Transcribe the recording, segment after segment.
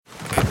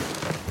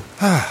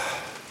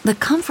The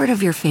comfort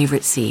of your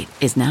favorite seat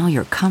is now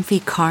your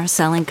comfy car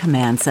selling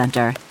command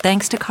center,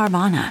 thanks to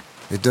Carvana.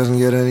 It doesn't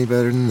get any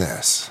better than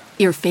this.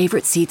 Your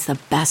favorite seat's the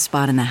best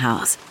spot in the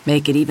house.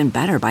 Make it even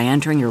better by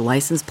entering your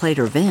license plate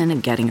or VIN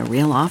and getting a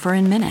real offer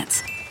in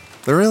minutes.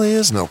 There really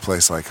is no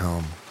place like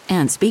home.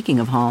 And speaking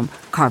of home,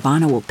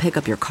 Carvana will pick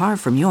up your car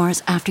from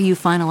yours after you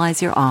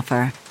finalize your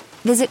offer.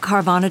 Visit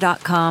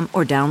Carvana.com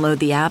or download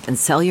the app and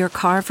sell your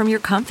car from your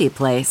comfy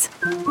place.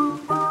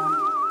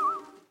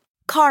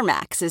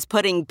 CarMax is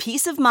putting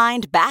peace of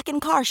mind back in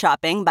car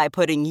shopping by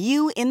putting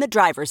you in the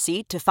driver's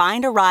seat to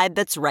find a ride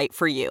that's right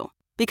for you.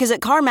 Because at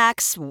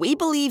CarMax, we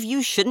believe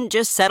you shouldn't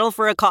just settle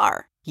for a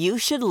car. You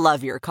should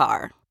love your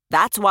car.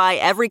 That's why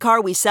every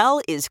car we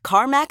sell is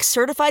CarMax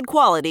certified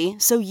quality,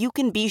 so you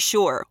can be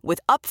sure with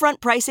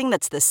upfront pricing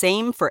that's the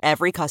same for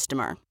every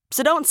customer.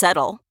 So don't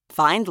settle.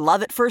 Find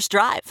love at first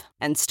drive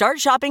and start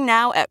shopping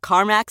now at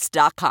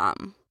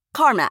CarMax.com.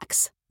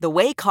 CarMax, the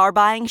way car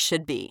buying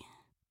should be.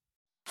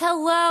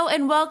 Hello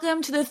and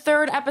welcome to the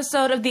third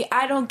episode of the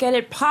I Don't Get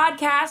It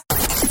podcast.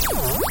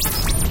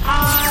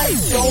 I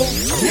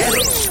Don't Get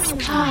It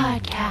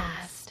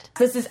podcast.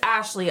 This is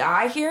Ashley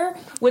I here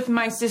with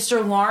my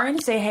sister Lauren.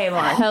 Say hey,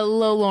 Lauren.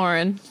 Hello,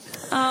 Lauren.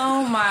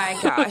 Oh my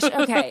gosh.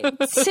 Okay.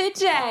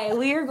 Today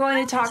we are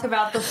going to talk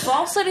about the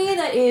falsity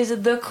that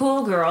is the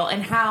cool girl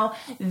and how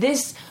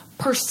this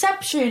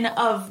perception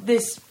of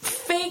this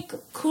fake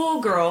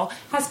cool girl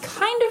has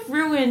kind of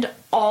ruined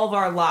all of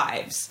our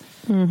lives.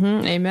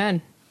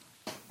 Amen.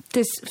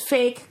 This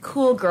fake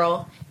cool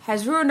girl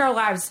has ruined our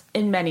lives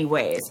in many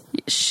ways.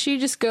 She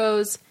just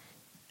goes,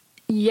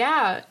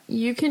 yeah,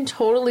 you can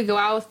totally go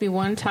out with me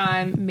one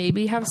time,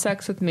 maybe have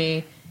sex with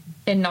me,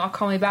 and not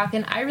call me back,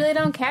 and I really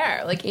don't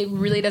care. Like, it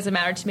really doesn't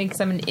matter to me because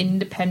I'm an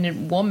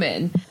independent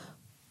woman.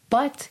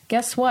 But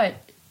guess what?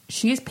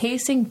 She's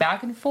pacing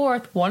back and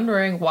forth,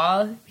 wondering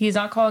why he's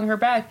not calling her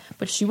back,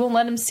 but she won't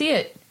let him see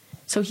it.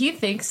 So he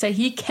thinks that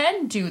he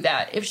can do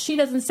that if she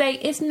doesn't say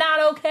it's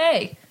not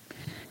okay.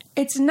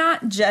 It's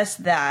not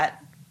just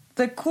that.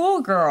 The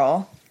cool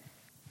girl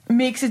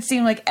makes it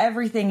seem like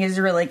everything is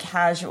really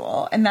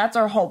casual. And that's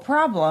our whole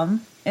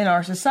problem in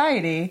our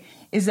society,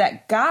 is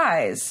that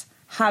guys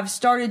have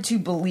started to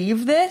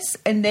believe this,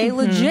 and they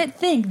legit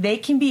think they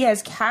can be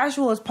as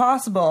casual as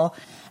possible,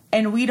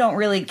 and we don't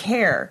really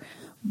care.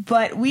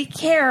 But we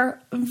care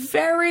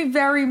very,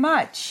 very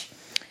much.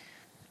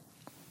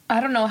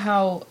 I don't know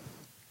how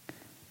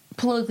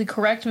politically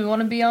correct we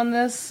want to be on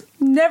this.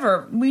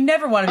 Never. We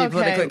never want to be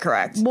politically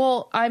correct.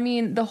 Well, I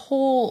mean, the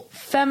whole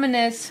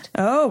feminist...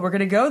 Oh, we're going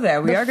to go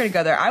there. We are going to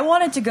go there. I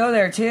wanted to go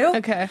there, too.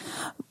 Okay.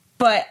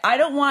 But I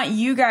don't want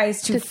you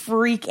guys to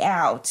freak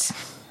out.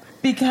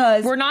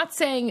 Because... We're not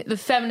saying the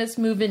feminist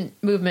movement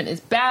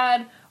is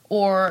bad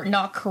or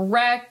not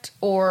correct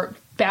or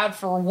bad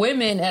for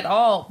women at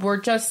all. We're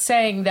just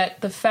saying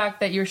that the fact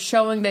that you're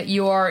showing that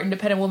you are an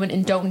independent woman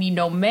and don't need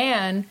no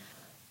man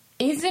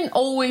isn't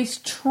always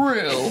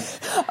true.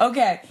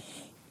 Okay.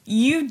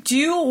 You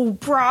do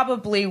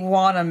probably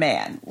want a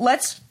man.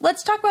 Let's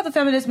talk about the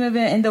feminist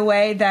movement in the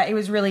way that it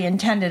was really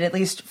intended, at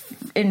least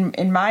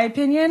in my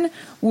opinion,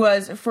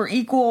 was for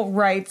equal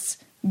rights,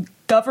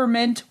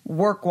 government,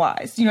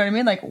 work-wise. You know what I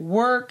mean? Like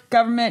work,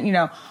 government, you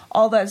know,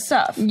 all that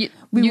stuff. We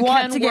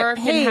want to get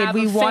paid.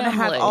 We want to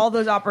have all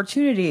those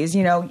opportunities.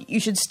 You know,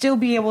 you should still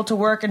be able to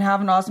work and have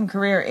an awesome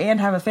career and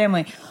have a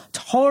family.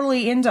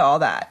 Totally into all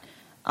that.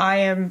 I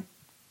am...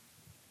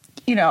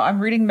 You know, I'm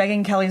reading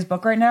Megyn Kelly's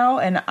book right now,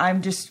 and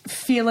I'm just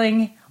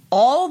feeling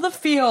all the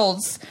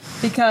feels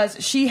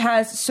because she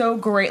has so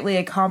greatly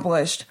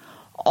accomplished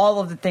all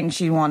of the things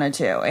she wanted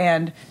to.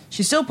 And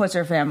she still puts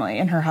her family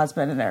and her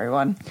husband and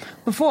everyone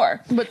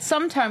before. But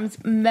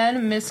sometimes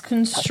men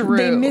misconstrue.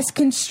 They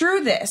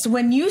misconstrue this.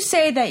 When you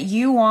say that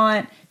you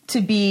want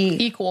to be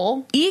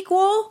equal,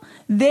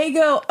 they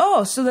go,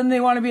 oh, so then they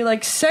want to be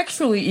like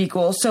sexually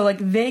equal, so like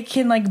they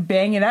can like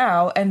bang it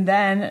out, and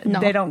then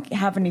they don't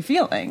have any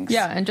feelings.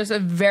 Yeah, and just a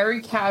very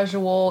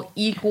casual,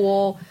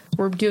 equal,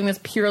 we're doing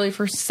this purely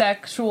for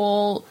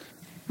sexual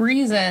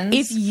reasons.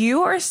 If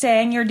you are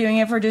saying you're doing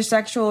it for just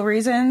sexual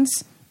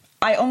reasons,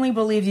 I only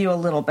believe you a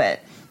little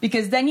bit,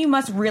 because then you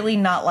must really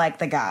not like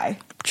the guy.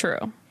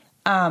 True.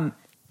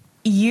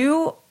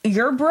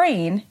 Your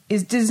brain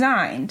is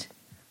designed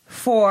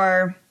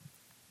for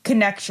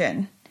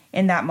connection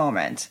in that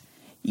moment.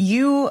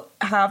 You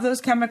have those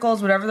chemicals,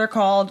 whatever they're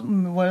called.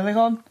 What are they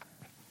called?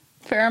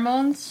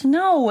 Pheromones?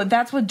 No,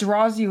 that's what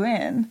draws you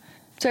in.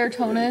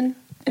 Serotonin?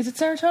 Is it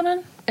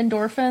serotonin?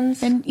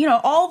 Endorphins? And, you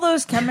know, all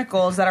those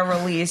chemicals that are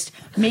released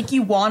make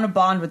you want to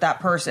bond with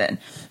that person.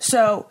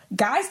 So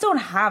guys don't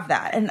have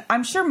that. And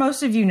I'm sure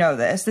most of you know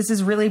this. This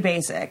is really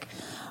basic.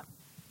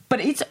 But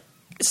it's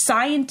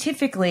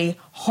scientifically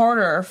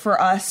harder for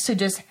us to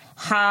just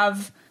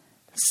have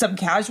some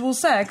casual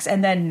sex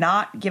and then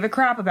not give a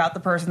crap about the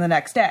person the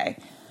next day.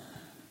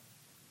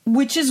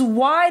 Which is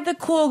why the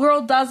cool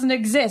girl doesn't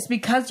exist,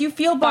 because you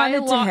feel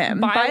bonded to him.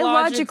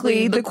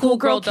 Biologically, the cool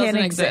girl can't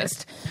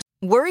exist.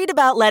 Worried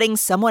about letting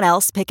someone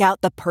else pick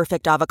out the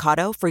perfect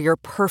avocado for your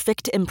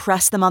perfect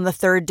impress them on the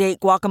third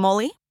date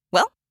guacamole?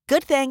 Well,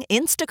 Good thing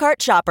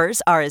Instacart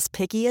shoppers are as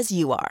picky as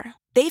you are.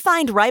 They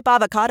find ripe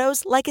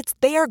avocados like it's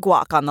their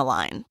guac on the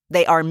line.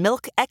 They are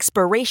milk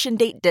expiration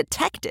date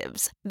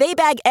detectives. They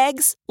bag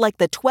eggs like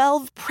the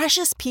 12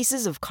 precious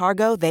pieces of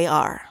cargo they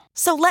are.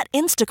 So let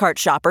Instacart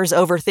shoppers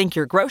overthink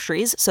your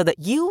groceries so that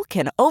you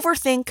can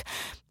overthink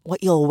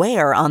what you'll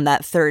wear on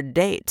that third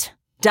date.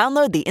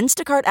 Download the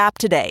Instacart app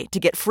today to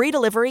get free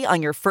delivery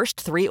on your first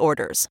 3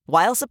 orders,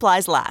 while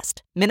supplies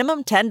last.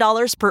 Minimum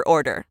 $10 per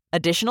order.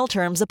 Additional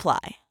terms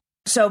apply.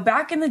 So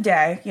back in the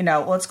day,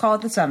 let's call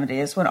it the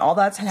 70s, when all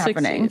that's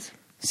happening,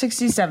 60s,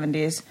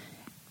 70s,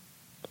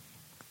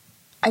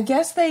 I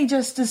guess they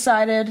just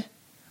decided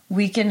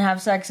we can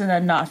have sex and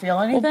then not feel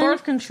anything. Well,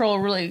 birth control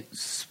really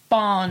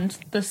spawned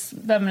this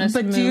feminist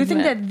movement. But do you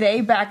think that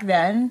they back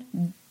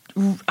then,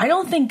 I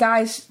don't think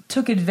guys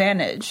took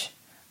advantage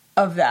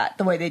of that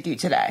the way they do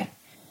today.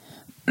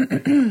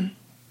 Don't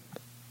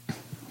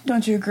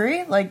you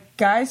agree? Like,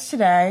 guys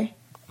today,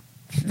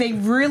 they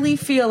really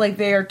feel like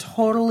they are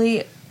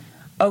totally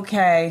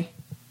okay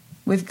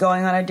with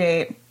going on a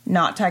date,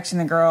 not texting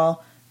the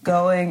girl,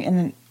 going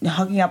and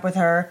hooking up with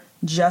her,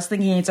 just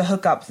thinking it's a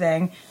hookup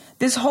thing.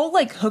 This whole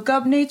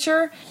hookup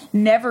nature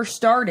never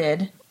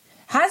started.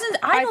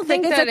 I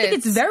think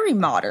it's very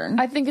modern.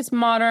 I think it's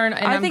modern,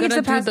 and I think it's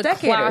the past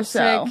decade or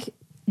so.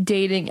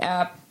 Dating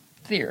app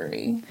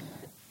theory.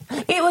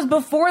 It was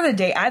before the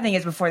date. I think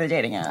it's before the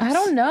dating apps. I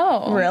don't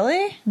know.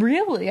 Really?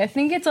 Really? I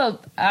think it's a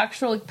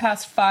actual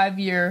past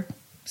 5-year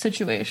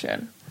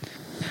situation.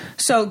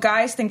 So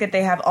guys think that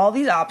they have all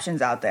these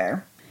options out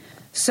there,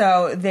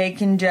 so they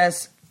can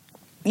just,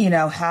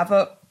 have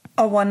a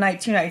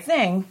 1-night, 2-night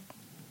thing,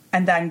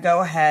 and then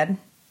go ahead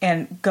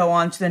and go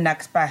on to the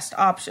next best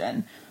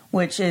option,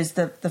 which is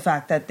the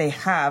fact that they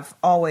have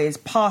always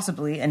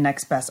possibly a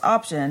next best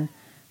option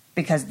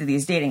because of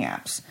these dating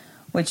apps,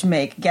 which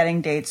make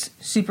getting dates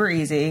super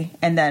easy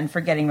and then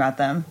forgetting about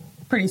them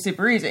pretty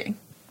super easy.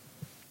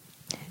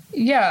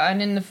 Yeah,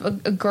 and in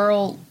a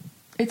girl,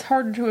 it's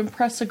harder to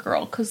impress a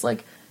girl because,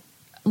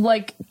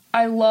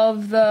 I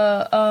love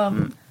the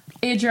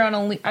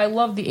I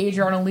love the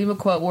Adriana Lima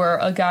quote where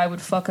a guy would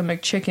fuck a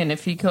McChicken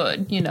if he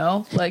could,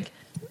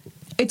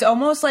 It's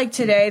almost like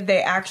today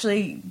they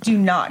actually do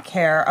not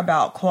care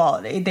about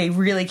quality. They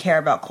really care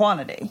about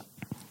quantity.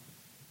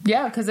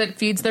 Yeah, because it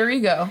feeds their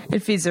ego. It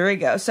feeds their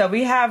ego. So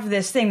we have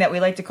this thing that we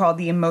like to call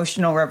the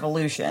emotional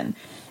revolution.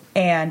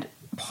 And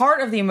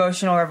part of the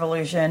emotional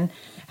revolution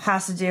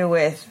has to do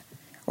with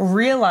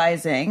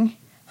realizing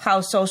how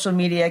social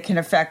media can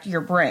affect your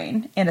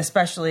brain and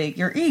especially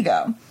your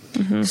ego.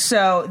 Mm-hmm.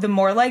 So the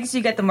more likes you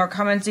get, the more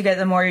comments you get,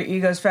 the more your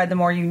ego's fed, the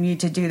more you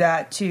need to do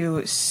that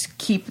to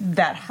keep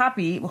that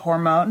happy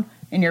hormone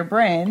in your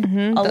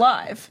brain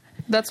alive.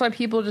 That's why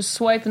people just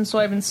swipe and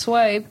swipe and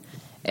swipe.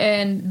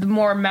 And the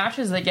more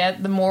matches they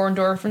get, the more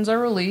endorphins are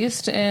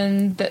released,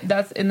 and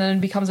and then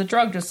it becomes a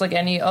drug, just like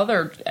any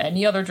other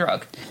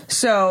drug.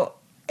 So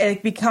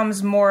it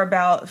becomes more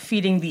about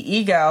feeding the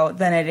ego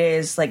than it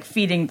is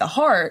feeding the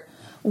heart,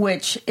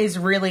 which is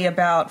really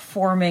about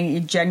forming a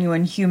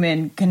genuine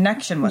human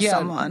connection with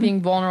someone.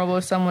 Being vulnerable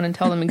with someone and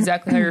tell them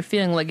exactly how you're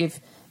feeling. Like, if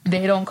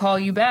they don't call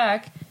you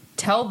back,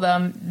 tell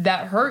them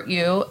that hurt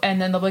you,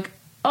 and then they'll be like,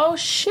 oh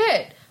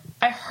shit,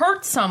 I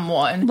hurt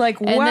someone.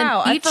 Like, and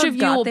wow, then each of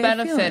you will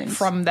benefit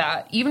from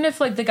that. Even if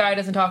the guy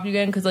doesn't talk to you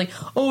again because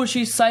oh,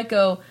 she's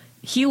psycho,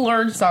 he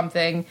learned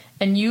something,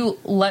 and you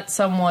let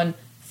someone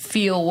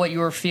feel what you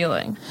were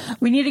feeling.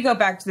 We need to go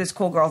back to this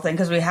cool girl thing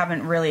because we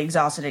haven't really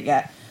exhausted it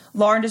yet.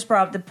 Lauren just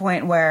brought up the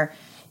point where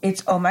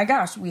it's, oh my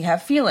gosh, we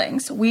have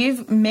feelings.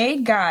 We've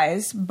made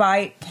guys,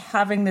 by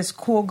having this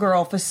cool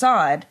girl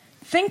facade,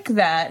 think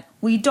that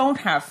we don't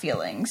have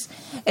feelings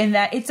and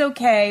that it's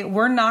okay.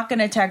 We're not going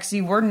to text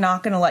you. We're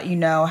not going to let you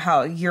know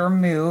how your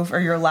move or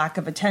your lack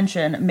of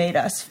attention made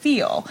us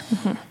feel.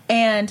 Mm-hmm.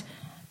 And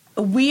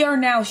we are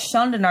now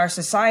shunned in our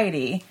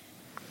society,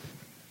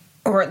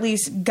 or at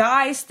least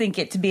guys think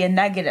it to be a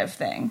negative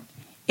thing.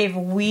 If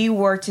we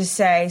were to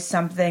say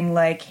something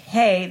like,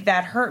 hey,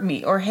 that hurt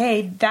me, or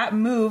hey, that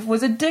move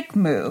was a dick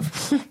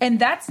move. And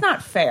that's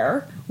not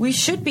fair. We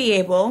should be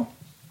able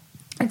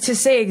to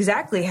say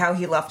exactly how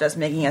he left us,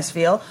 making us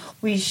feel.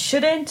 We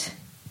shouldn't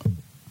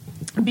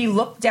be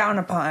looked down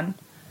upon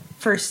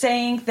for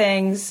saying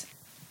things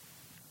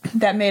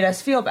that made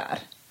us feel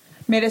bad,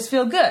 made us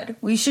feel good.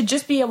 We should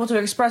just be able to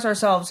express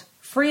ourselves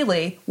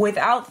freely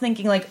without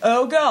thinking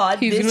oh God,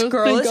 this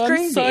girl is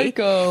crazy.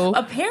 Psycho.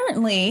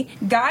 Apparently,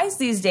 guys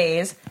these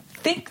days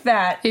think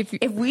that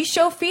if we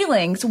show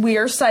feelings, we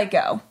are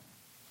psycho.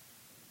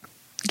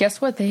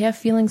 Guess what? They have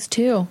feelings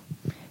too.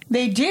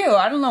 They do.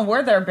 I don't know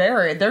where they're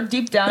buried. They're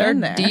deep down in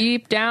there. They're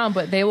deep down,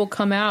 but they will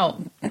come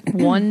out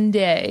one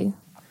day.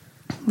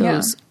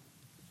 Those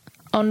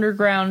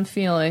underground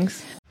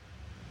feelings.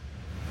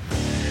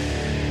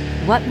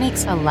 What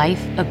makes a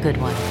life a good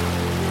one?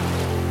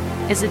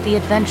 Is it the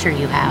adventure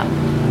you have?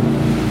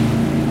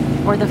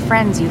 Or the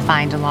friends you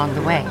find along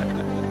the way?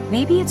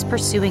 Maybe it's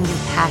pursuing your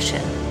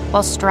passion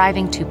while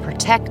striving to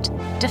protect,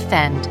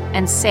 defend,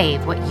 and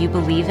save what you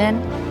believe in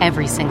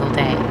every single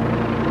day.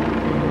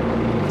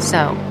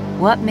 So,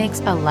 What makes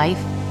a life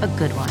a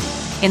good one?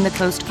 In the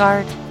Coast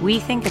Guard,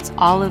 we think it's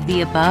all of the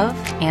above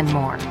and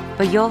more,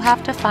 but you'll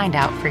have to find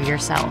out for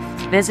yourself.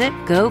 Visit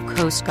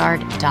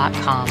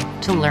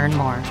gocoastguard.com to learn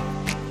more.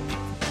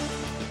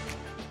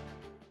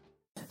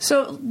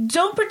 So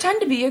don't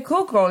pretend to be a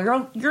cool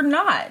girl. You're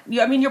not.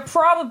 You're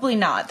probably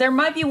not. There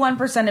might be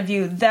 1% of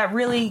you that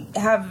really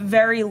have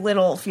very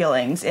little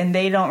feelings and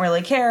they don't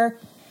really care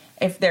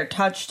if they're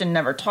touched and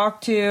never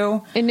talked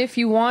to. And if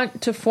you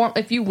want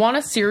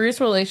a serious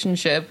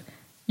relationship,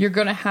 you're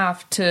going to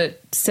have to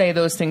say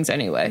those things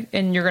anyway.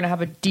 And you're going to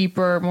have a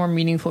deeper, more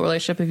meaningful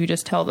relationship if you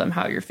just tell them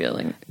how you're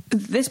feeling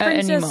this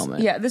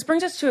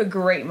brings us to a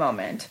great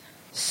moment.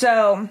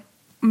 So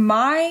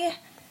my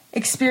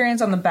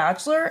experience on The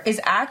Bachelor is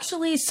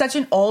actually such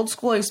an old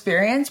school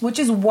experience, which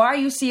is why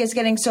you see us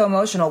getting so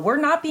emotional. We're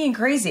not being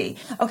crazy.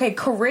 Okay,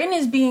 Corinne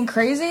is being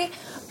crazy,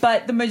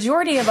 but the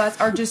majority of us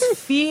are just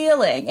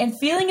feeling, and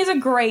feeling is a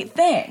great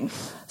thing.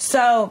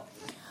 So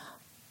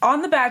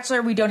on The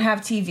Bachelor, we don't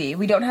have TV,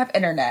 we don't have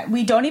internet,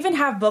 we don't even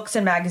have books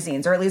and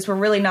magazines, or at least we're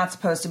really not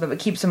supposed to, but we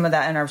keep some of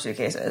that in our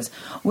suitcases.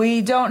 We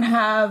don't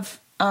have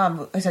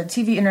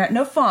TV, internet,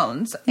 no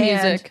phones,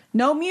 and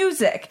no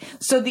music.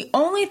 So the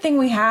only thing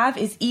we have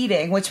is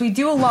eating, which we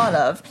do a lot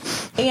of,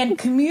 and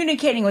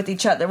communicating with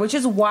each other, which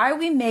is why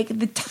we make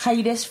the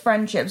tightest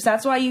friendships.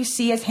 That's why you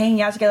see us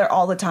hanging out together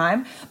all the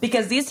time,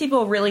 because these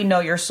people really know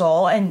your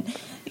soul, and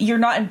you're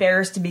not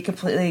embarrassed to be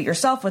completely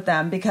yourself with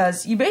them,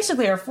 because you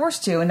basically are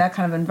forced to in that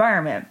kind of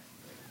environment.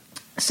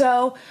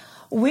 So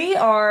when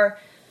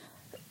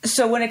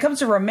it comes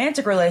to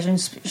romantic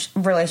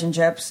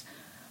relationships,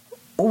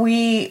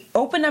 we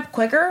open up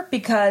quicker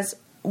because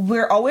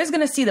we're always going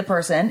to see the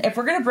person. If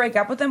we're going to break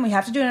up with them, we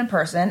have to do it in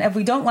person. If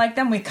we don't like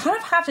them, we kind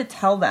of have to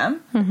tell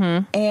them.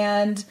 Mm-hmm.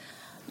 And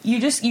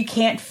you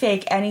can't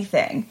fake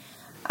anything.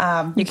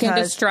 You can't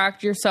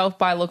distract yourself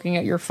by looking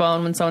at your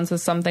phone when someone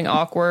says something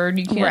awkward.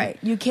 You can't. Right.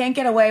 You can't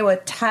get away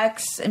with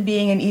texts and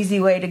being an easy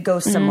way to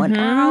ghost someone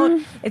out.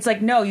 It's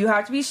like, no, you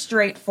have to be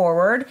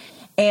straightforward.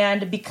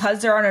 And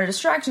because there are no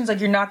distractions, like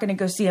you're not going to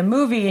go see a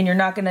movie and you're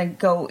not going to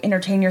go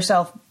entertain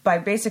yourself by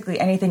basically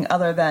anything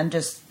other than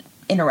just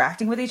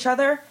interacting with each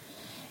other,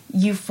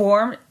 you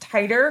form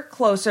tighter,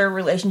 closer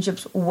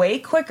relationships way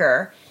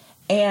quicker.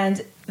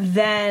 And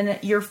then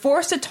you're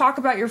forced to talk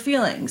about your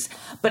feelings.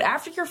 But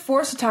after you're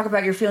forced to talk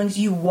about your feelings,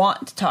 you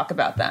want to talk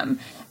about them.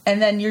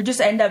 And then you just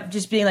end up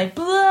just being like,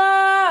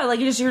 blah, like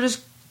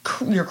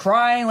you're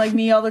crying like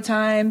me all the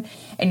time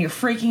and you're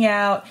freaking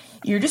out.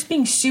 You're just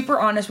being super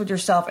honest with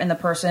yourself and the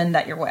person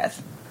that you're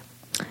with.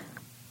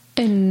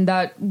 And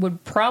that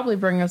would probably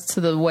bring us to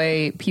the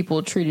way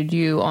people treated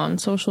you on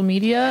social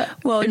media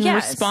in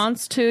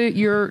response to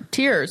your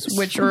tears,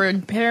 which are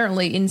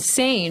apparently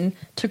insane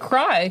to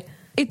cry.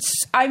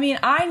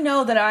 I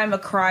know that I'm a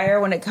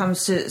crier when it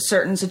comes to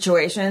certain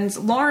situations.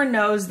 Lauren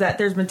knows that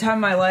there's been times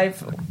in my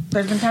life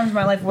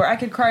where I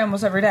could cry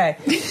almost every day.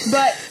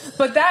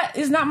 But that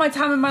is not my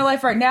time in my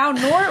life right now,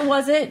 nor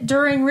was it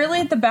during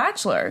really The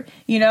Bachelor,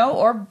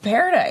 or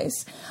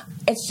Paradise.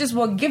 It's just,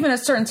 given a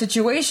certain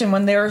situation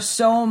when there's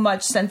so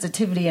much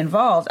sensitivity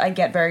involved, I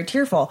get very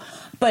tearful.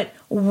 But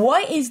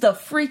what is the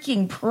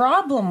freaking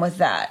problem with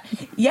that?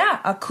 Yeah,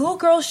 a cool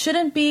girl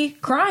shouldn't be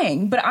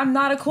crying, but I'm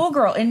not a cool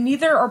girl, and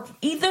neither are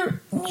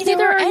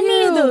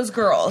any of those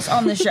girls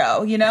on the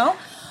show,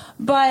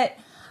 But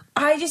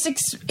I just,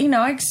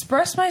 I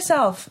express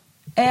myself,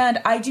 and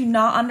I do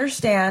not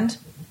understand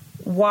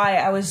why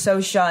I was so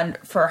shunned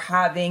for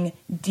having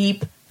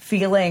deep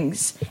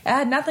feelings. It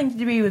had nothing to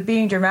do with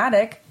being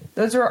dramatic.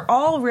 Those are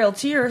all real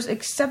tears,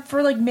 except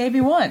for maybe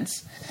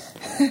once.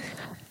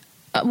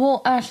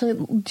 Well, Ashley,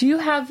 do you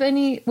have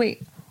any...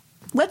 Wait.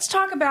 Let's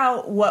talk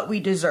about what we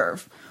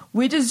deserve.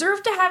 We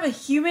deserve to have a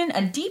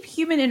deep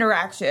human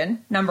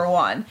interaction, number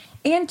one.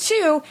 And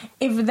two,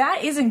 if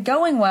that isn't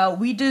going well,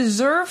 we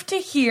deserve to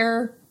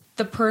hear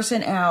the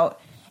person out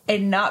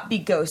and not be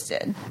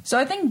ghosted. So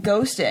I think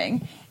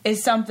ghosting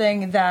is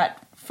something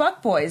that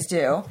fuckboys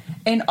do,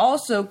 and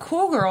also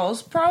cool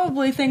girls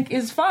probably think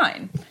is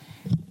fine.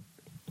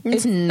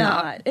 It's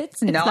not.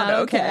 It's not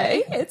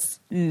okay. It's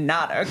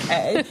not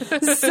okay.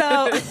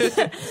 So,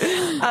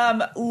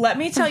 let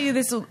me tell you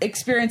this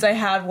experience I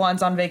had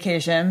once on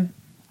vacation.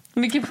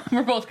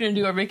 We're both going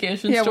to do our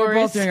vacation stories. Yeah, we're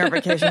both doing our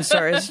vacation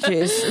stories.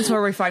 Jeez, it's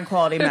where we find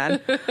quality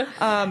men.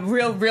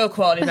 Real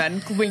quality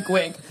men. Wink,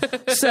 wink.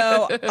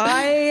 So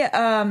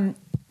I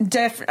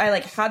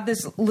had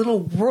this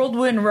little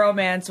whirlwind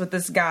romance with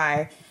this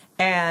guy,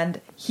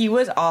 and he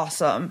was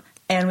awesome.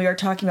 And we were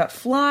talking about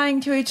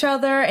flying to each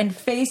other and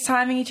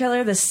FaceTiming each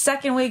other the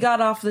second we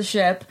got off the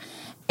ship.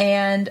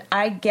 And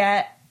I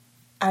get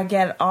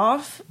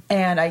off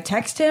and I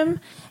text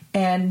him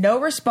and no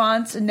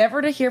response,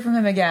 never to hear from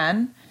him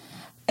again.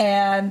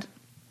 And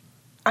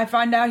I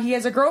find out he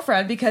has a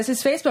girlfriend because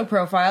his Facebook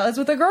profile is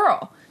with a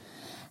girl.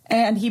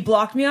 And he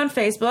blocked me on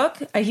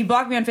Facebook. He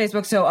blocked me on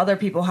Facebook so other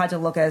people had to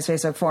look at his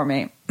Facebook for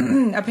me.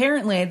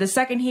 Apparently, the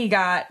second he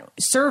got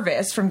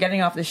service from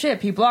getting off the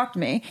ship, he blocked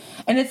me.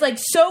 And it's like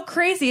so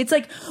crazy. It's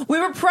like we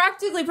were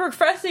practically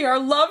professing our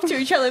love to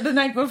each other the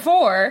night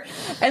before.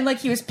 And like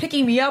he was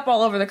picking me up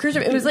all over the cruise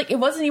ship. It was like, it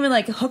wasn't even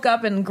like hook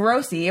up and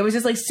grossy. It was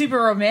just like super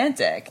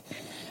romantic.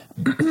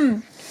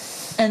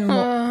 And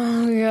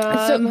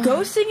so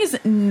ghosting is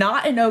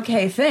not an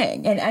okay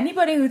thing, and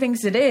anybody who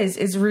thinks it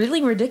is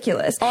really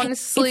ridiculous.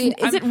 Honestly,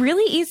 is it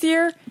really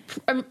easier?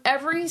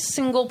 Every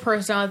single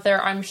person out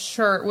there, I'm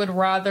sure, would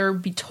rather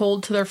be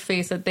told to their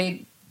face that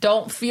they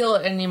don't feel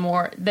it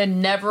anymore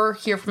than never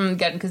hear from them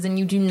again, because then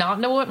you do not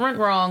know what went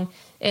wrong,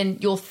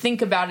 and you'll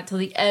think about it till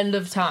the end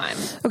of time.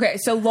 Okay,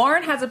 so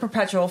Lauren has a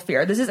perpetual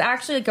fear. This is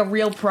actually like a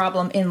real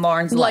problem in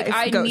Lauren's life.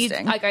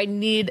 I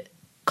need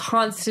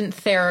constant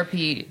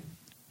therapy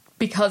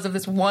because of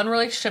this one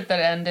relationship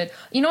that ended.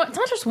 You know what? It's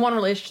not just one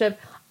relationship.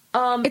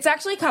 It's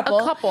actually a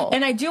couple.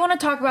 And I do want to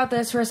talk about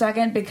this for a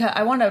second because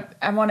I want to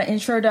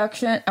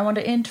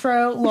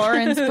intro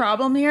Lauren's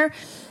problem here.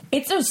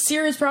 It's a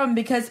serious problem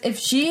because if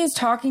she is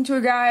talking to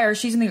a guy or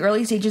she's in the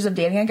early stages of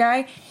dating a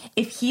guy,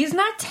 if he's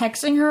not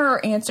texting her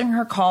or answering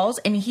her calls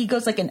and he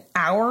goes like an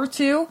hour or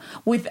two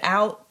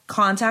without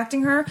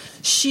contacting her,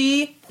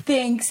 she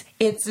thinks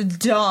it's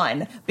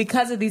done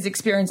because of these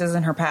experiences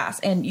in her past.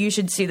 And you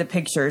should see the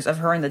pictures of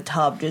her in the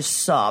tub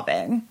just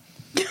sobbing.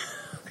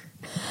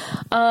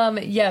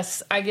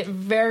 Yes, I get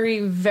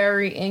very,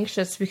 very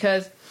anxious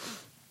because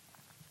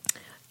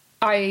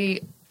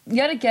these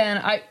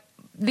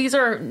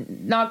are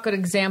not good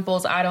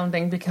examples, I don't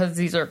think, because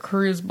these are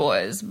cruise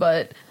boys,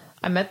 but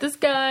I met this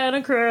guy on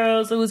a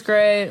cruise. It was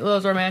great. It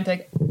was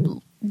romantic.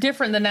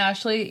 Different than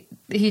Ashley.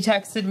 He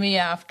texted me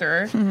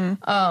after.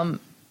 Mm-hmm.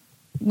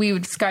 We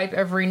would Skype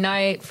every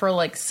night for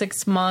like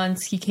 6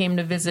 months. He came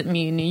to visit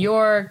me in New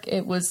York.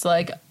 It was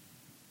like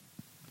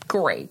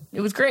great. It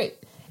was great.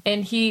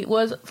 And he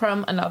was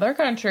from another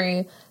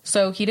country,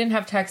 so he didn't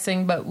have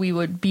texting, but we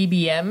would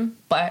BBM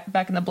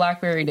back in the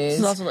BlackBerry days. This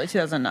is also like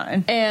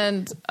 2009.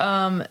 And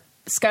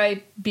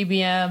Skype,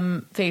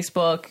 BBM,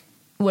 Facebook,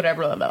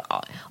 whatever,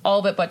 all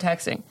of it but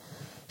texting.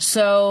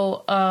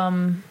 So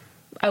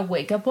I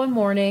wake up one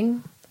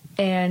morning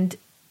and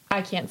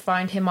I can't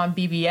find him on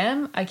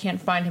BBM. I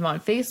can't find him on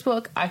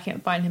Facebook. I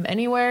can't find him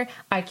anywhere.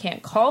 I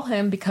can't call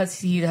him because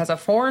he has a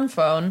foreign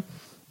phone.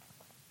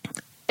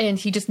 And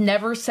he just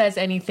never says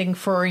anything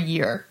for a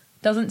year.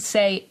 Doesn't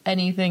say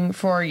anything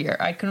for a year.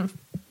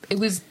 It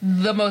was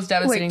the most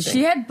devastating thing.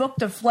 She had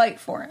booked a flight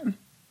for him.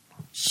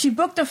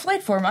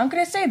 I'm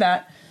going to say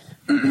that.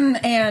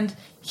 And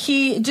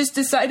he just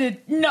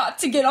decided not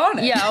to get on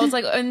it. Yeah, I was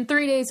like, in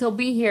 3 days he'll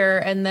be here.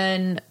 And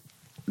then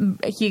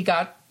he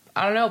got,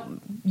 I don't know,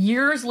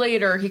 years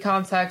later he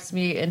contacts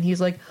me and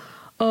he's like,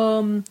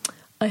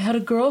 I had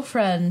a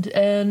girlfriend,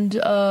 and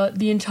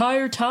the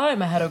entire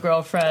time I had a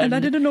girlfriend. And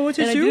I didn't know what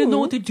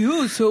to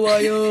do. So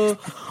I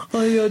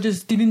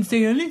just didn't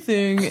say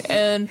anything.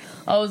 And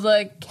I was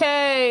like,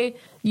 hey,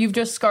 you've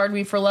just scarred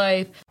me for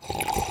life.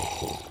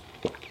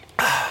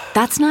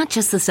 That's not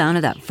just the sound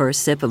of that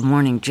first sip of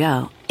Morning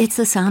Joe. It's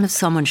the sound of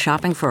someone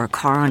shopping for a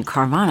car on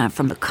Carvana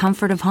from the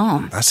comfort of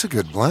home. That's a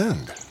good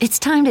blend. It's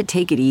time to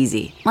take it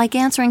easy, like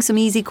answering some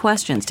easy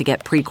questions to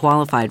get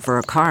pre-qualified for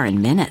a car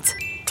in minutes.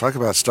 Talk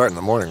about starting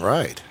the morning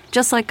right.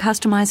 Just like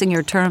customizing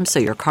your terms so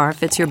your car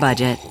fits your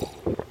budget.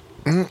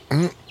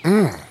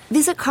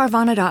 Visit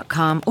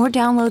Carvana.com or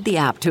download the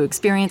app to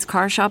experience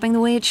car shopping the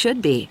way it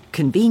should be.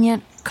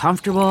 Convenient,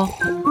 comfortable.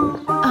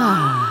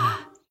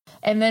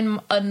 And then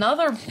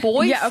another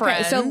boyfriend. Yeah,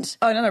 okay, so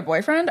another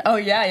boyfriend? Oh,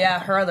 yeah,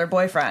 her other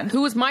boyfriend.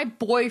 Who was my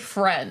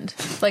boyfriend.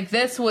 Like,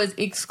 this was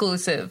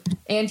exclusive.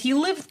 And he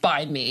lived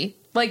by me.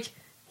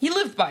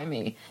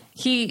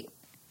 He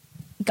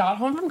got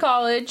home from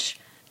college.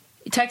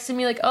 He texted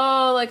me like,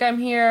 oh, like, I'm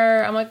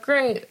here. I'm like,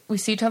 great. We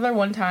see each other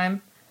one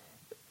time.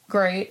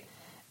 Great.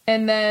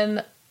 And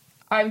then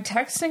I'm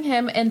texting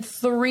him, and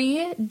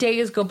 3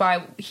 days go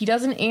by. He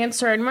doesn't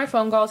answer any of my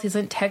phone calls. He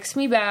doesn't text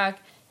me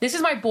back. This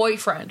is my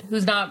boyfriend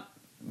who's not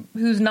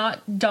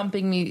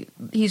dumping me.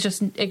 He's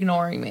just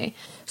ignoring me.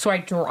 So I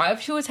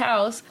drive to his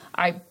house.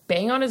 I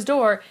bang on his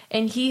door,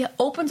 and he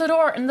opens the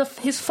door, and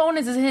his phone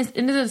is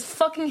in his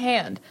fucking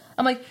hand.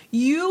 I'm like,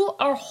 you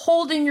are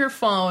holding your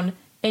phone,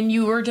 and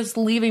you were just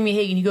leaving me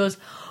hanging. He goes,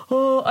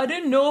 oh, I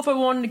didn't know if I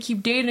wanted to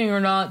keep dating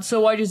or not,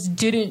 so I just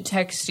didn't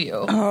text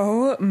you.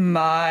 Oh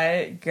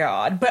my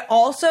God. But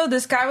also,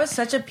 this guy was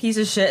such a piece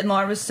of shit, and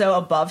Lauren was so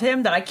above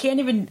him that I can't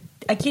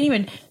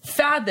even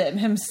fathom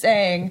him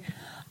saying,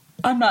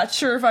 I'm not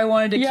sure if I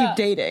wanted to keep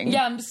dating.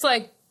 Yeah, I'm just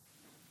like,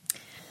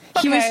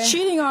 okay. He was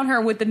cheating on her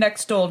with the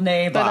next door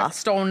neighbor.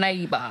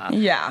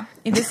 Yeah.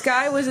 This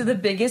guy was the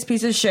biggest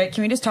piece of shit.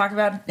 Can we just talk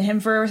about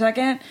him for a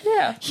second?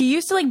 Yeah. He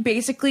used to like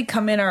basically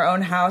come in our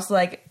own house,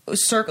 like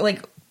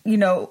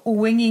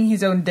winging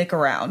his own dick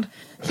around.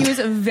 He was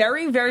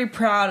very, very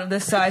proud of the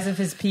size of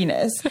his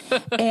penis.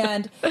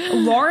 And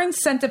Lauren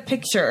sent a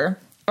picture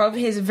of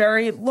his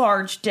very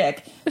large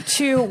dick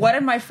to one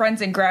of my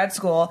friends in grad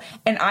school,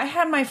 and I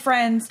had my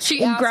friends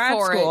in grad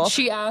school.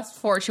 She asked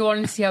for it. She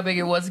wanted to see how big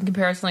it was in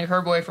comparison to like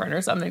her boyfriend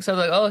or something. So I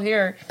was like, oh,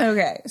 here.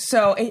 Okay,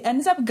 so it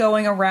ends up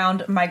going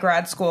around my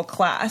grad school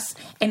class,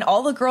 and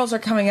all the girls are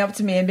coming up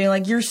to me and being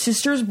like, your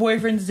sister's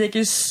boyfriend's dick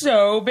is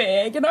so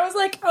big. And I was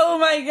like, oh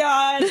my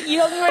God, you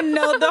don't even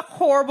know the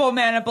horrible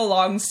man it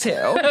belongs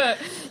to.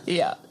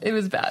 Yeah, it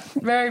was bad.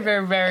 Very,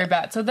 very, very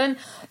bad.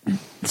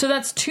 So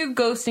that's 2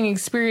 ghosting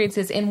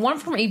experiences, and one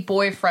from a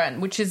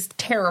boyfriend, which is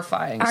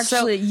terrifying.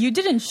 Actually, you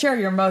didn't share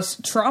your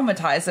most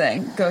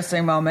traumatizing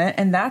ghosting moment,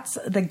 and that's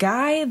the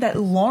guy that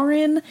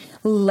Lauren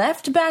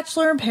left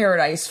Bachelor in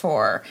Paradise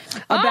for.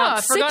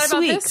 About 6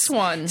 weeks. This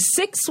one.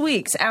 6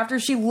 weeks after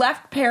she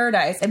left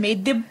Paradise and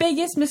made the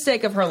biggest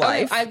mistake of her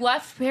life. I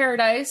left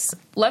Paradise.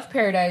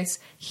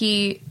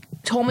 He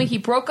told me he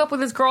broke up with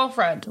his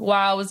girlfriend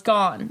while I was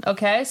gone.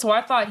 Okay, so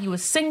I thought he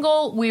was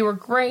single. We were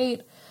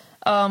great.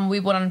 We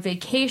went on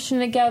vacation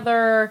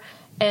together,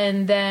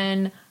 and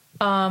then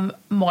one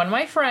of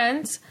my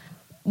friends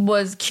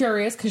was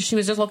curious because she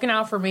was just looking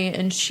out for me,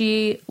 and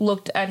she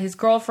looked at his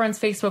girlfriend's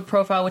Facebook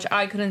profile, which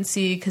I couldn't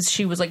see because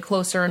she was like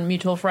closer and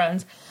mutual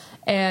friends,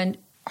 and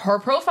her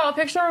profile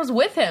picture was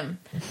with him.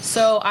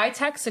 So I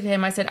texted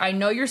him. I said, I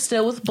know you're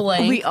still with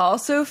blank. We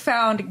also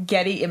found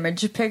Getty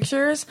image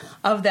pictures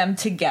of them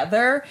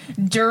together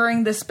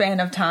during the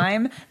span of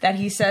time that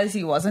he says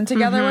he wasn't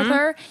together with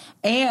her.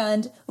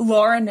 And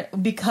Lauren,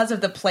 because of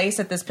the place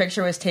that this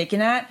picture was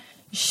taken at,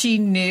 she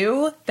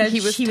knew that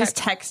he was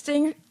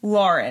texting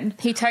Lauren.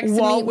 He texted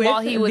me while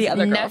he was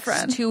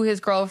next to his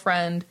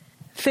girlfriend.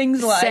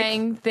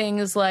 Saying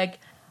things like,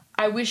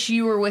 I wish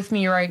you were with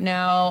me right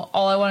now.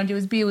 All I want to do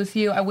is be with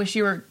you. I wish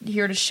you were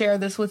here to share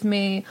this with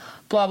me.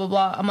 Blah, blah,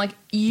 blah. I'm like,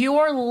 you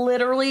are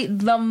literally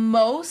the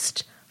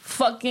most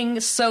fucking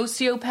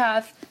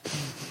sociopath,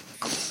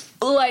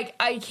 like,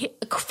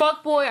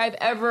 fuckboy I've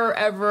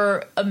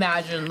ever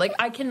imagined. Like,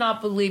 I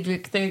cannot believe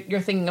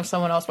you're thinking of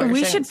someone else.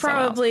 We should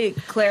probably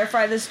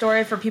clarify this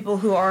story for people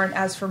who aren't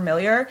as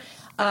familiar.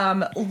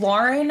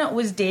 Lauren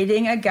was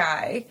dating a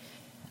guy.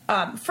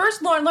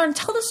 First, Lauren,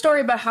 tell the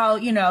story about how,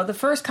 the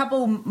first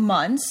couple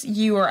months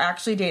you were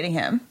actually dating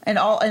him and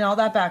all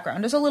that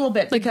background. Just a little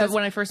bit. Like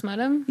when I first met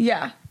him?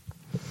 Yeah.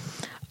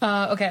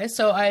 Okay,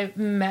 so I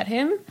met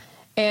him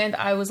and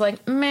I was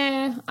like,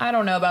 meh, I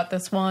don't know about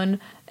this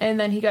one. And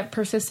then he got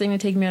persisting to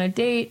take me on a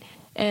date.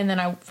 And then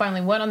I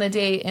finally went on the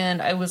date,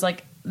 and I was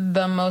like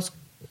the most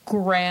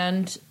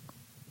grand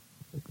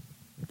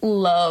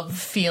love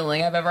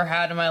feeling I've ever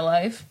had in my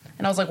life.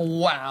 And I was like,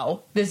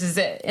 wow, this is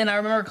it. And I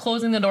remember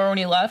closing the door when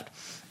he left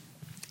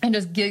and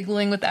just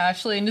giggling with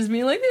Ashley and just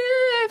being like,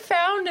 I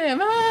found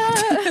him.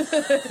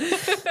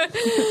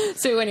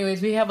 So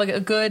anyways, we have like a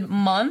good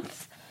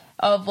month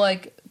of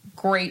like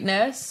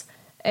greatness.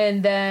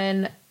 And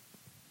then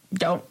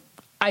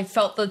I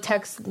felt the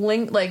text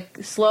link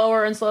like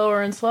slower and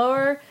slower and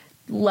slower,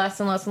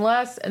 less and less and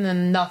less, and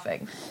then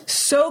nothing.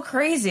 So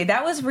crazy.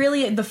 That was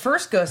really the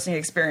first ghosting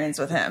experience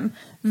with him.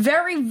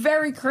 Very,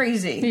 very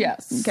crazy.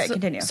 Yes. Okay,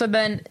 continue. So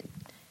then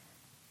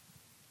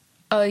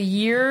a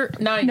year,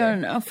 not a year.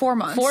 No, 4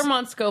 months. 4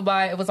 months go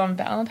by. It was on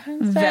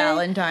Valentine's Day.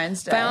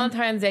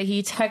 Valentine's Day.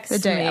 He texts me.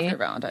 The day after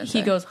Valentine's Day.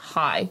 He goes,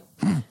 hi.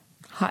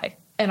 Hi.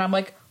 And I'm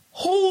like,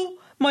 oh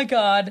my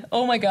God.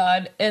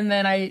 And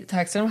then I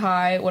text him,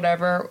 hi,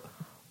 whatever.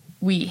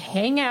 We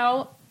hang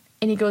out.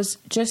 And he goes,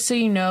 just so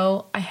you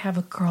know, I have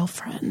a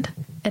girlfriend.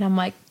 And I'm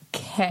like,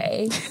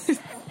 okay.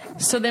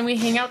 So then we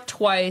hang out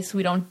twice.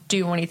 We don't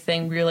do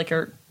anything. We like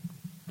are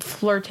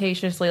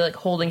flirtatiously like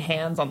holding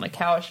hands on the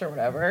couch or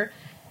whatever.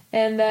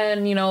 And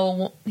then,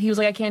 he was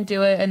like, I can't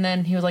do it. And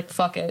then he was like,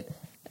 fuck it.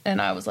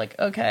 And I was like,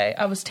 okay.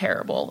 I was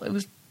terrible. It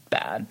was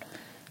bad.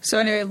 So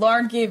anyway,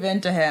 Lauren gave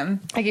in to him.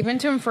 I gave in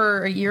to him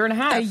for a year and a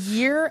half. A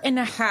year and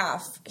a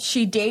half.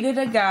 She dated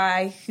a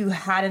guy who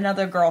had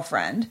another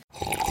girlfriend.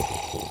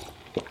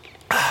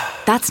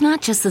 That's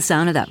not just the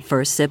sound of that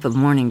first sip of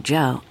Morning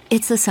Joe.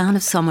 It's the sound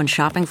of someone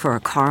shopping for a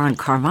car on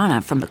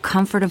Carvana from the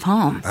comfort of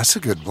home. That's a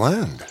good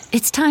blend.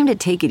 It's time to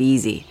take it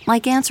easy,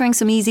 like answering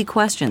some easy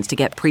questions to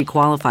get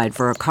pre-qualified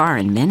for a car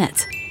in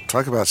minutes.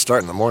 Talk about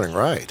starting the morning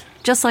right.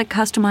 Just like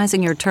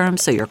customizing your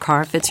terms so your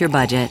car fits your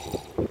budget.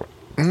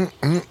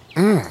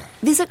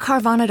 Visit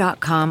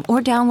Carvana.com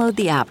or download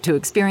the app to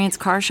experience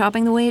car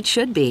shopping the way it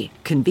should be.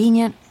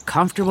 Convenient,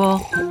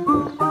 comfortable.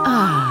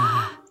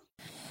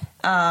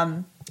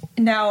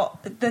 Now,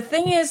 the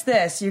thing is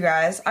this, you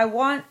guys. I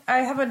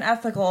have an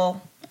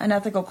ethical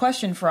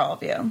question for all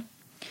of you.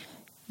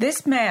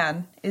 This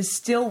man is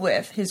still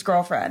with his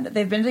girlfriend.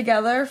 They've been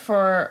together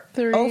for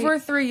over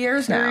 3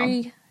 years now.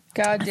 3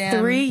 goddamn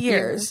 3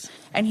 years.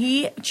 And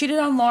he cheated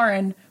on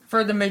Lauren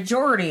for the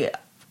majority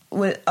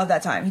of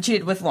that time. He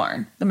cheated with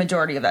Lauren the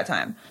majority of that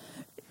time.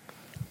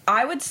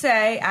 I would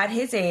say at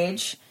his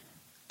age,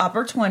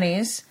 upper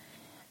 20s,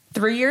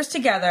 3 years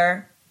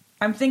together,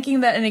 I'm thinking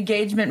that an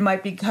engagement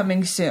might be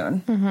coming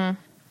soon.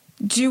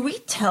 Mm-hmm. Do we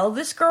tell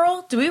this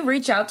girl? Do we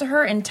reach out to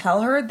her and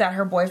tell her that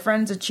her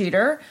boyfriend's a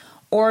cheater?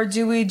 Or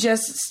do we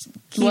just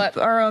keep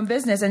our own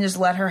business and just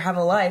let her have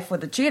a life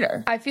with a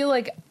cheater? I feel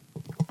like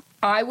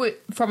I would,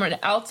 from an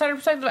outsider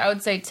perspective, I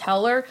would say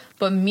tell her.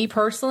 But me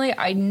personally,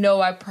 I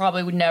know I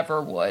probably never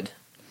would.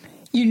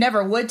 You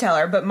never would tell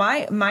her. But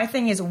my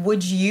thing is,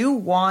 would you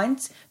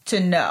want to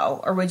know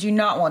or would you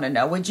not want to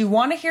know? Would you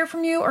want to hear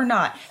from you or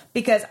not?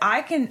 Because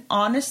I can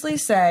honestly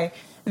say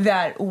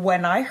that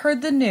when I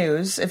heard the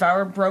news, if I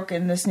were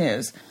broken this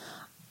news,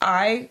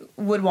 I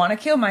would want to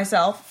kill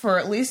myself for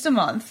at least a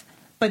month.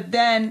 But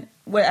then,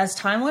 as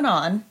time went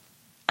on,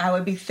 I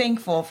would be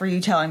thankful for you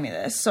telling me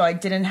this, so I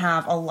didn't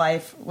have a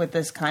life with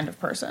this kind of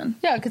person.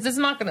 Yeah, because it's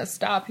not going to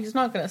stop. He's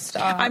not going to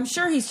stop. I'm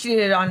sure he's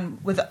cheated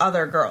with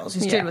other girls.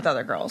 He's cheated with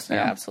other girls. Yeah,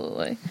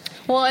 absolutely.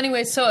 Well,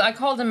 anyway, so I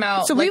called him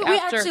out. So we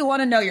actually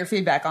want to know your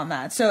feedback on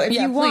that. So if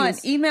you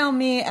want, email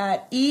me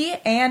at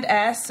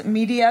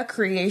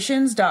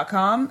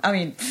eandsmediacreations.com. I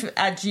mean,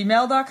 at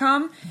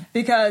gmail.com,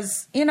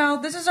 because,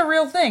 this is a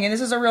real thing, and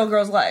this is a real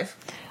girl's life.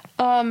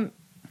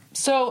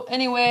 So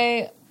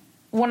anyway,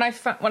 when I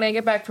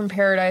get back from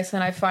Paradise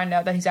and I find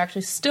out that he's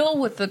actually still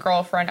with the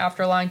girlfriend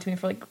after lying to me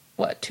for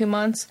 2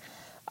 months,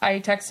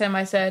 I texted him.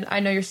 I said, I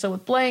know you're still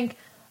with blank.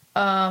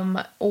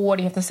 What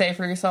do you have to say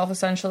for yourself,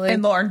 essentially?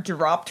 And Lauren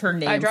dropped her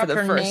name for the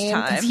first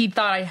time. Because he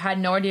thought I had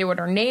no idea what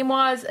her name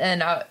was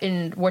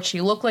and what she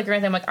looked like or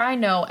anything. I'm like, I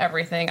know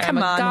everything. I'm a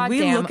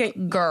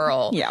goddamn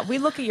girl. Yeah, we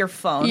look at your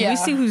phone. Yeah. We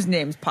see whose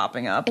name's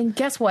popping up. And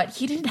guess what?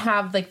 He didn't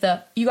have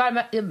you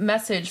got a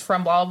message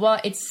from blah, blah,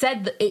 blah. It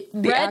said, it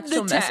read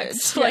the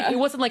text. Message. It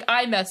wasn't like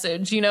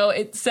iMessage,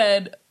 it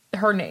said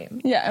her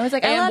name. Yeah, I was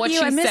like, I love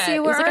you, I miss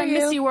you, where are you? I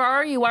miss you, where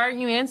are you? Why aren't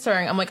you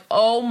answering? I'm like,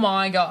 oh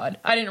my God.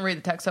 I didn't read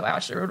the text, so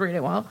Ashley would read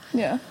it well.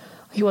 Yeah.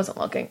 He wasn't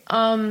looking.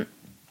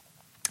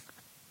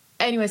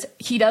 Anyways,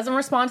 he doesn't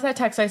respond to that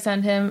text I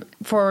sent him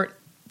for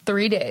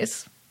 3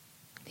 days.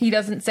 He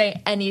doesn't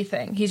say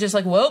anything. He's just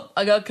like, well,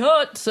 I got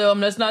caught, so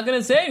I'm just not going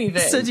to say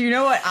anything. So do you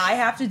know what I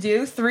have to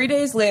do? 3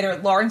 days later,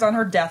 Lauren's on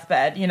her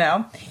deathbed,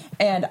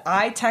 and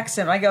I text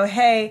him. I go,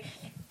 hey,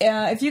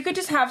 if you could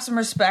just have some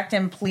respect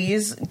and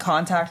please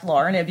contact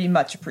Lauren, it'd be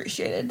much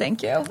appreciated.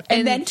 Thank you.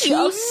 And then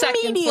 2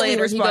 seconds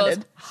later, responded. He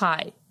goes,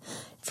 hi.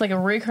 It's like a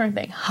recurring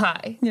thing.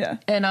 Hi. Yeah.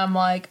 And I'm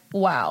like,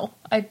 wow.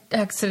 I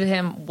texted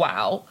him,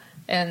 wow.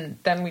 And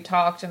then we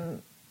talked,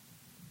 and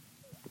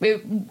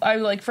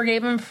I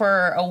forgave him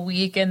for a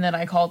week, and then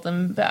I called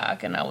him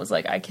back, and I was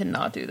like, I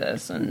cannot do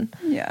this. And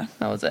yeah,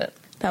 that was it.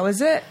 That was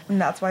it. And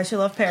that's why she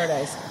left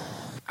Paradise.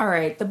 All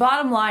right. The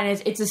bottom line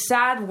is, it's a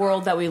sad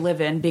world that we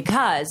live in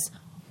because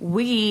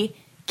we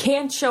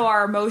can't show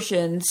our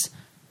emotions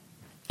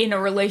in a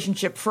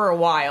relationship for a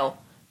while.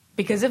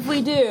 Because if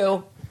we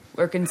do,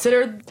 we're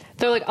considered...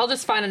 They're like, I'll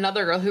just find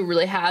another girl who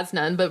really has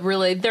none. But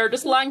really, they're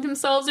just lying to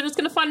themselves. They're just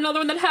going to find another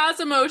one that has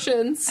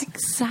emotions.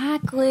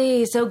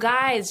 Exactly. So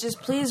guys, just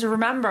please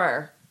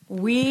remember,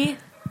 we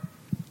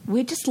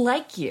just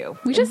like you.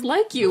 We just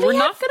like you. We're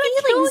not going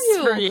to kill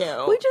you. For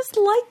you. We just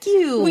like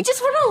you. We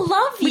just want to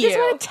love you. We just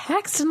want to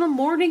text in the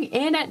morning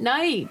and at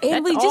night.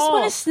 And we just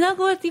want to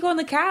snuggle with you on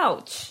the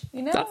couch.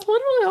 That's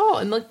literally all.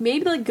 And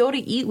maybe go to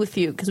eat with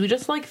you because we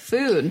just like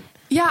food.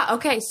 Yeah,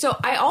 okay. So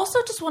I also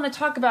just want to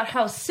talk about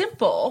how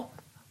simple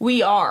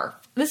we are.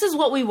 This is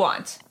what we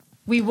want.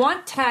 We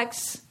want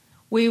texts.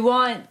 We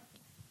want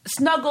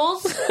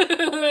snuggles.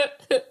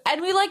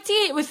 And we like to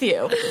eat with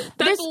you.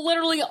 That's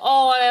literally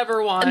all I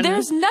ever want.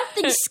 There's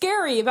nothing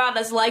scary about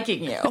us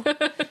liking you.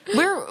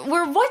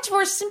 We're much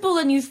more simple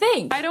than you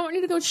think. I don't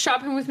need to go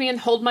shopping with me and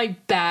hold my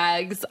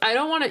bags. I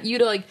don't want you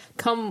to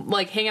come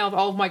hang out with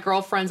all of my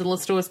girlfriends and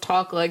listen to us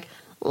talk la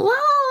la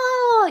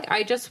la.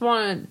 I just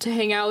want to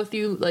hang out with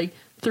you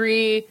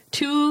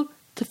 2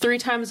 to 3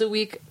 times a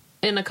week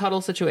in a cuddle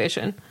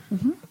situation.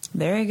 Mm-hmm.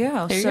 There you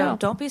go. So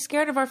don't be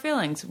scared of our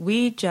feelings.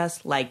 We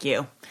just like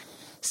you.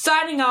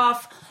 Signing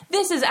off.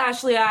 This is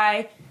Ashley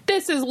I.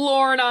 This is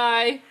Lauren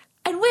I.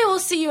 And we will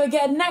see you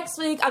again next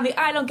week on the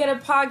I Don't Get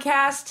It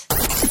podcast.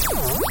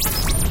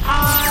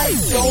 I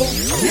Don't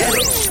Get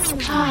It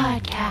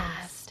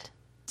Podcast.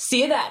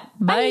 See you then.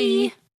 Bye.